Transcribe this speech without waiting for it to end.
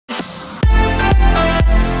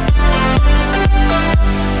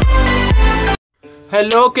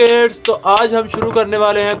Hello kids, तो आज हम शुरू करने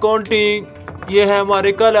वाले हैं काउंटिंग। ये है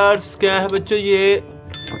हमारे कलर्स। क्या है बच्चों? ये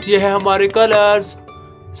है हमारे कलर्स।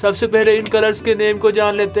 सबसे पहले इन कलर्स के नेम को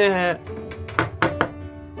जान लेते हैं।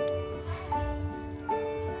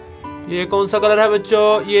 ये कौन सा कलर है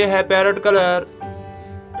बच्चों? ये है पैरट कलर।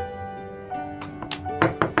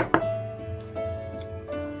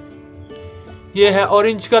 ये है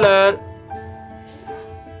ऑरेंज कलर।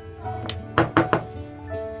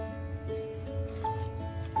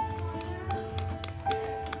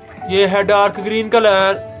 ये है डार्क ग्रीन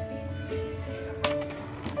कलर।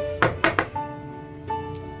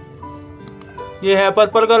 ये है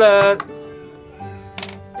पर्पल कलर।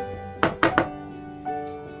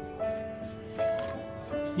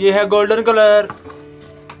 ये है गोल्डन कलर।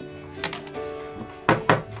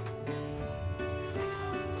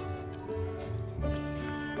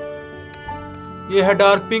 ये है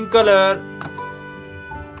dark pink colour.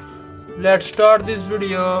 Let's start this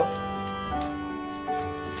video.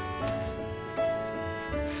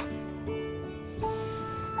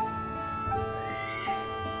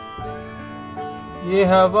 ये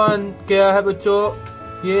है 1। क्या है बच्चों?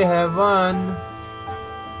 ये है 1।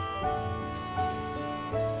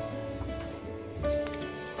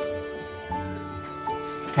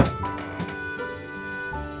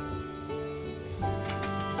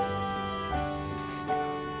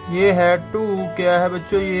 ये है 2। क्या है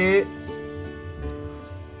बच्चों? ये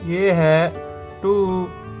है 2।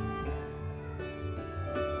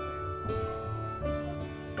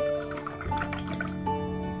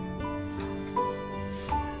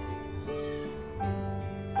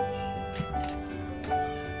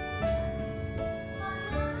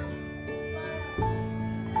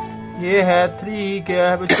 ये है 3। क्या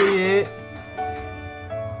है बच्चों?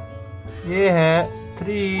 ये है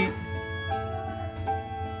 3।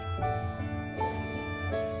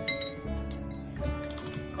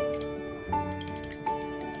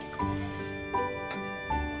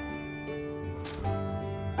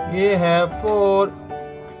 ये है 4।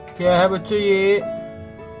 क्या है बच्चों?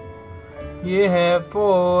 ये है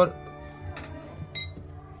 4।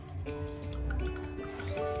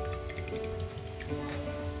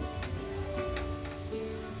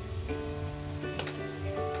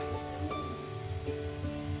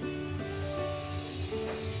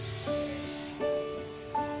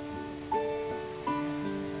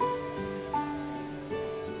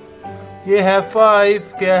 ये है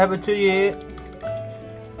 5। क्या है बच्चों? ये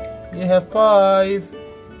है 5।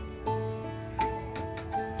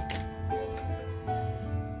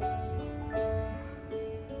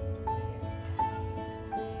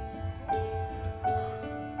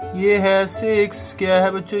 ये है 6। क्या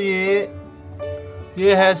है बच्चों? ये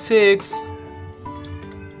है 6।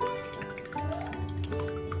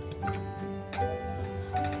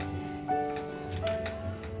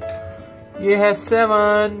 ये है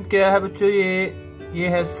 7। क्या है बच्चों? ये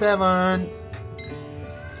है 7।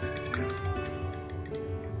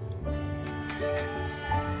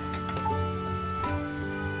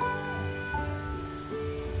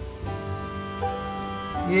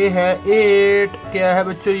 ये है 8। क्या है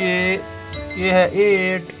बच्चों? ये है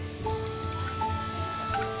 8।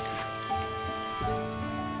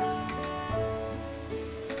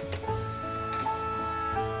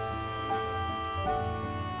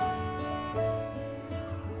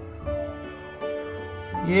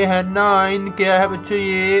 ये है 9। क्या है बच्चों?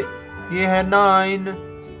 ये है 9।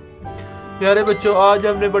 प्यारे बच्चों, आज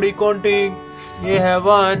हमने बड़ी काउंटिंग। ये है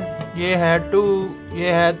 1, ये है 2,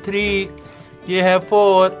 ये है 3, ये है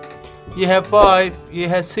 4, ये है 5, ये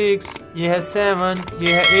है 6, ये है 7,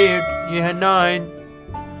 ये है 8, ये है 9।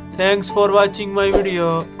 Thanks for watching my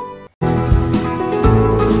video.